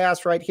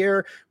podcast right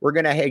here. We're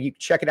going to have you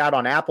check it out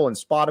on Apple and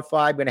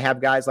Spotify. We're going to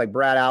have guys like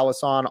Brad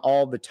Allis on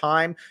all the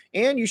time.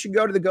 And you should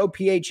go to the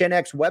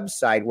GoPHNX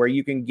website where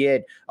you can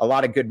get a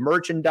lot of good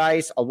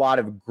merchandise, a lot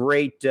of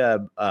great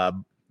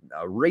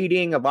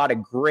rating, a lot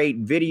of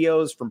great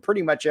videos from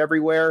pretty much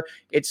everywhere.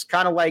 It's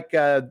kind of like,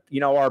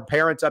 our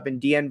parents up in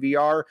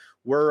DNVR.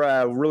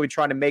 We're really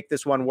trying to make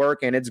this one work,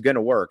 and it's going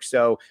to work.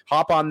 So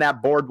hop on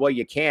that board while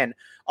you can.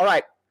 All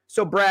right.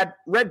 So, Brad,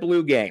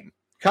 Red-Blue game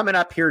coming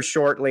up here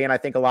shortly, and I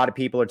think a lot of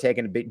people are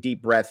taking a big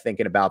deep breath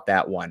thinking about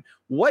that one.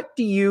 What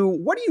do you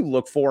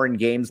look for in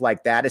games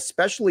like that,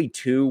 especially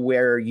too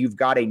where you've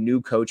got a new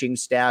coaching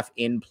staff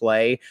in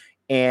play,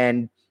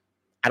 and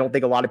I don't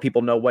think a lot of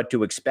people know what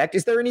to expect.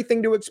 Is there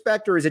anything to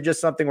expect, or is it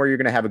just something where you're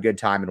going to have a good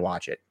time and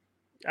watch it?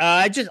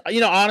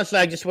 Honestly,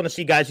 I just want to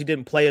see guys who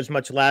didn't play as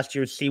much last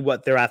year, see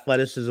what their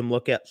athleticism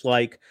looks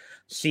like,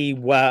 see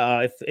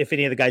if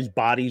any of the guys'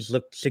 bodies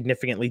look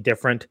significantly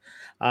different.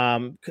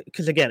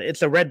 Because again,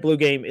 it's a Red-Blue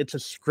game. It's a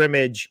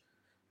scrimmage.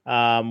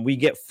 We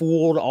get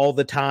fooled all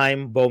the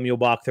time. Bo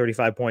Muehlbach,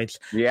 35 points.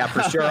 Yeah,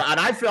 for sure. And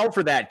I fell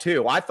for that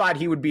too. I thought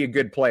he would be a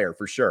good player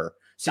for sure.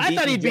 I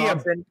thought he'd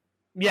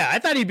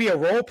be a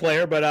role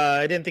player, but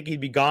I didn't think he'd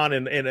be gone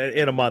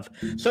in a month.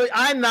 So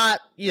I'm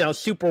not,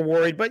 super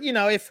worried. But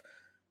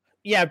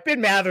Ben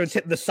Mather's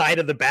hitting the side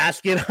of the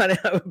basket on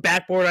a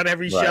backboard on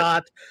every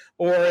shot,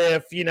 or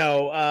if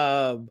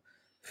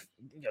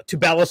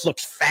Tubelis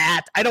looks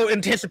fat. I don't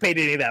anticipate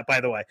any of that,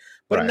 by the way.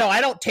 But no,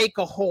 I don't take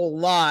a whole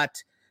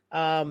lot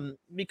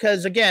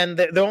because again,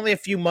 they're only a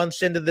few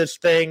months into this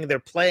thing. They're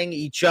playing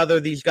each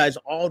other. These guys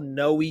all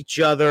know each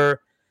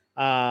other.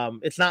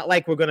 It's not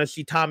like we're going to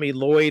see Tommy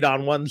Lloyd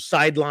on one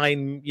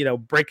sideline,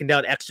 breaking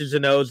down X's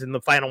and O's in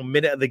the final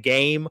minute of the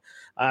game.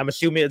 I'm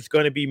assuming it's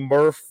going to be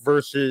Murph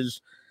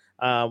versus,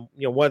 one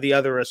of the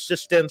other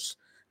assistants,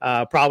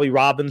 probably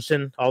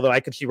Robinson, although I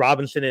could see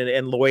Robinson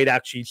and Lloyd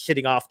actually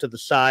sitting off to the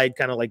side,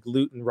 kind of like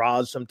Lute and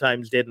Roz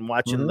sometimes did, and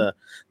watching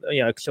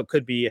so it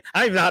could be, I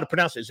don't even know how to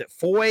pronounce it. Is it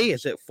Foy?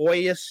 Is it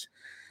Foyus?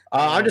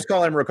 I'm just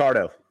calling him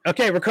Ricardo.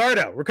 Okay,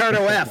 Ricardo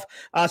F.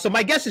 So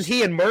my guess is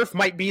he and Murph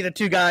might be the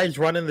two guys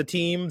running the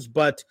teams,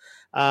 but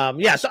so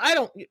I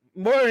don't,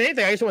 more than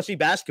anything, I just want to see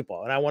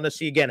basketball, and I want to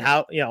see again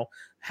how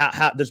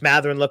does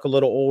Mathurin look a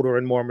little older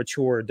and more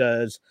mature?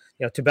 Does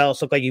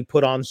Tubelis look like he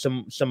put on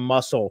some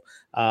muscle?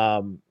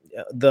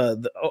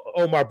 The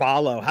Omar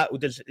Ballo, how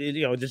does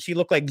he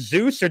look like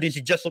Zeus, or does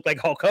he just look like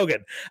Hulk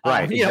Hogan?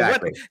 Right,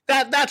 exactly.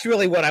 That's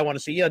really what I want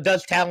to see.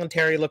 Does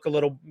Talentary look a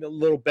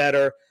little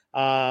better?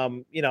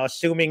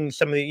 Assuming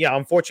some of the,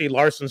 unfortunately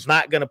Larson's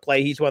not going to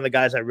play. He's one of the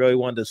guys I really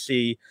wanted to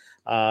see.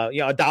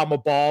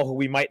 Adama Ball, who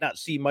we might not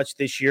see much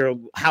this year.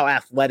 How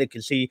athletic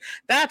is he?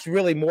 That's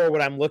really more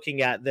what I'm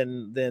looking at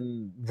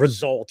than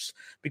results,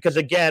 because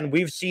again,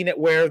 we've seen it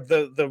where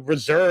the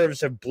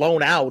reserves have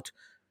blown out,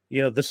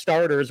 the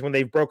starters when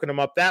they've broken them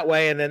up that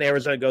way. And then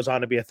Arizona goes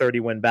on to be a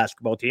 30-win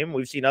basketball team.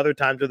 We've seen other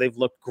times where they've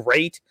looked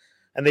great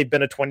and they've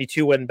been a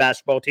 22-win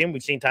basketball team.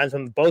 We've seen times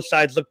when both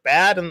sides look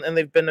bad and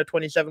they've been a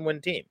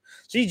 27-win team.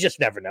 So you just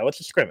never know. It's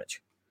a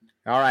scrimmage.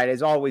 All right.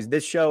 As always,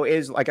 this show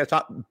is, like I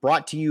thought,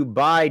 brought to you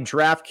by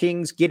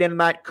DraftKings. Get in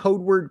that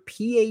code word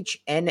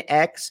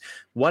PHNX,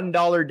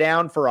 $1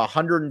 down for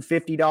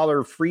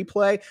 $150 free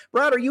play.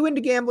 Brad, are you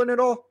into gambling at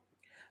all?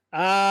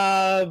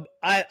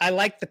 I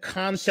like the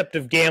concept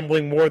of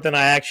gambling more than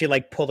I actually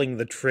like pulling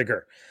the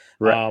trigger.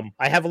 Right.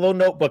 I have a little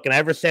notebook, and I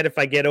ever said if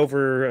I get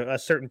over a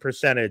certain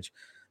percentage,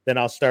 then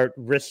I'll start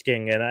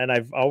risking. And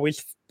I've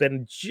always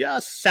been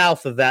just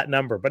south of that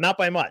number, but not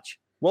by much.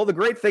 Well, the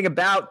great thing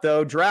about,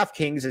 though,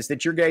 DraftKings is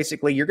that you're going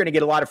to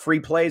get a lot of free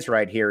plays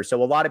right here.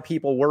 So a lot of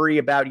people worry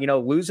about,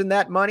 losing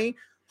that money.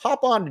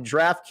 Hop on to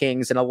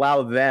DraftKings and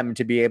allow them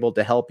to be able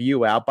to help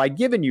you out by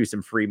giving you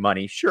some free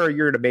money. Sure,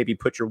 you're going to maybe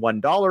put your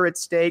 $1 at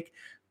stake,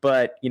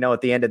 but,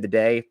 at the end of the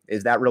day,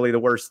 is that really the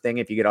worst thing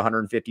if you get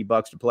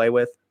 $150 to play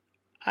with?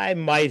 I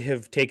might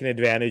have taken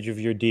advantage of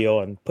your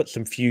deal and put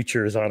some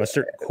futures on a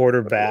certain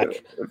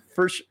quarterback.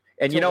 For sure.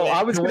 And,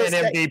 I was going to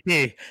say,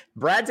 MVP.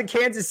 Brad's a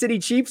Kansas City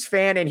Chiefs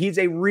fan, and he's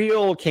a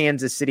real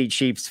Kansas City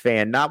Chiefs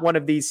fan, not one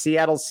of these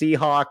Seattle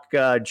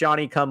Seahawk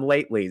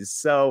Johnny-come-latelys.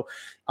 So,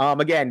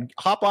 again,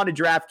 hop on to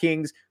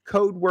DraftKings,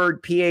 code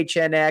word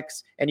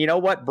PHNX. And you know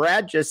what?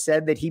 Brad just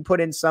said that he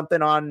put in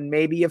something on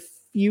maybe a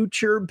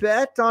future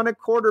bet on a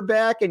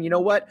quarterback. And you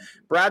know what?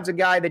 Brad's a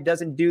guy that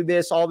doesn't do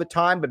this all the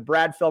time, but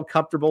Brad felt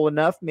comfortable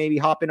enough, maybe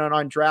hopping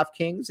on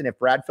DraftKings. And if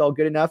Brad felt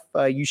good enough,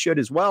 you should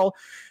as well.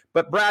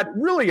 But Brad,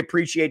 really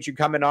appreciate you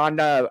coming on.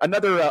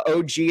 Another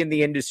OG in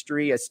the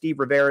industry, Steve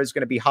Rivera is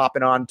going to be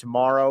hopping on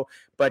tomorrow.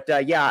 But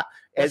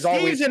as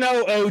always, Steve's an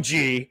OG.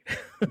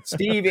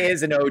 Steve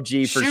is an OG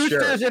for sure.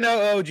 Schuster's an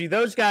OG.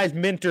 Those guys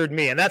mentored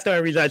me, and that's the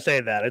only reason I say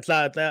that. It's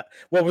not that.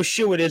 Well, with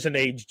Shu, it is an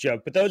age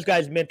joke, but those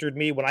guys mentored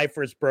me when I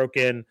first broke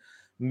in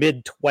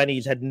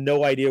mid-20s, had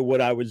no idea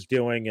what I was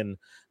doing, and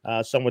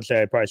Some would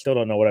say I probably still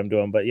don't know what I'm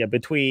doing, but yeah,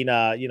 between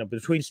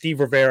Steve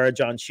Rivera,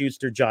 John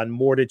Schuster, John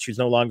Mordich, who's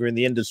no longer in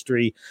the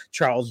industry,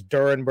 Charles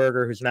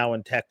Durenberger, who's now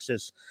in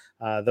Texas,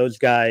 those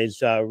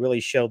guys really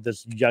showed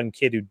this young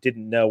kid who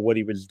didn't know what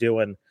he was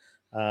doing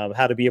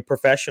how to be a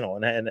professional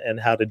and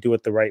how to do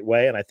it the right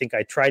way. And I think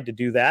I tried to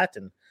do that.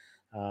 And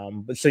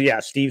but so yeah,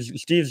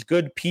 Steve's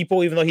good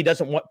people, even though he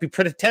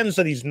pretends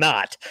that he's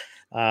not.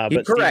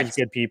 But Steve is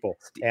good people,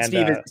 and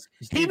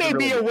he may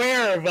be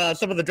aware of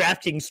some of the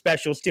DraftKings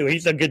specials too.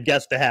 He's a good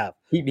guest to have.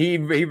 He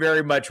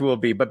very much will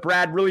be. But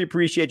Brad, really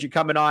appreciate you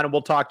coming on, and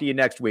we'll talk to you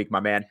next week, my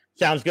man.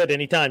 Sounds good.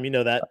 Anytime, you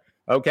know that.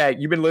 Okay,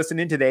 you've been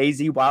listening to the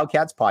AZ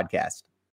Wildcats podcast.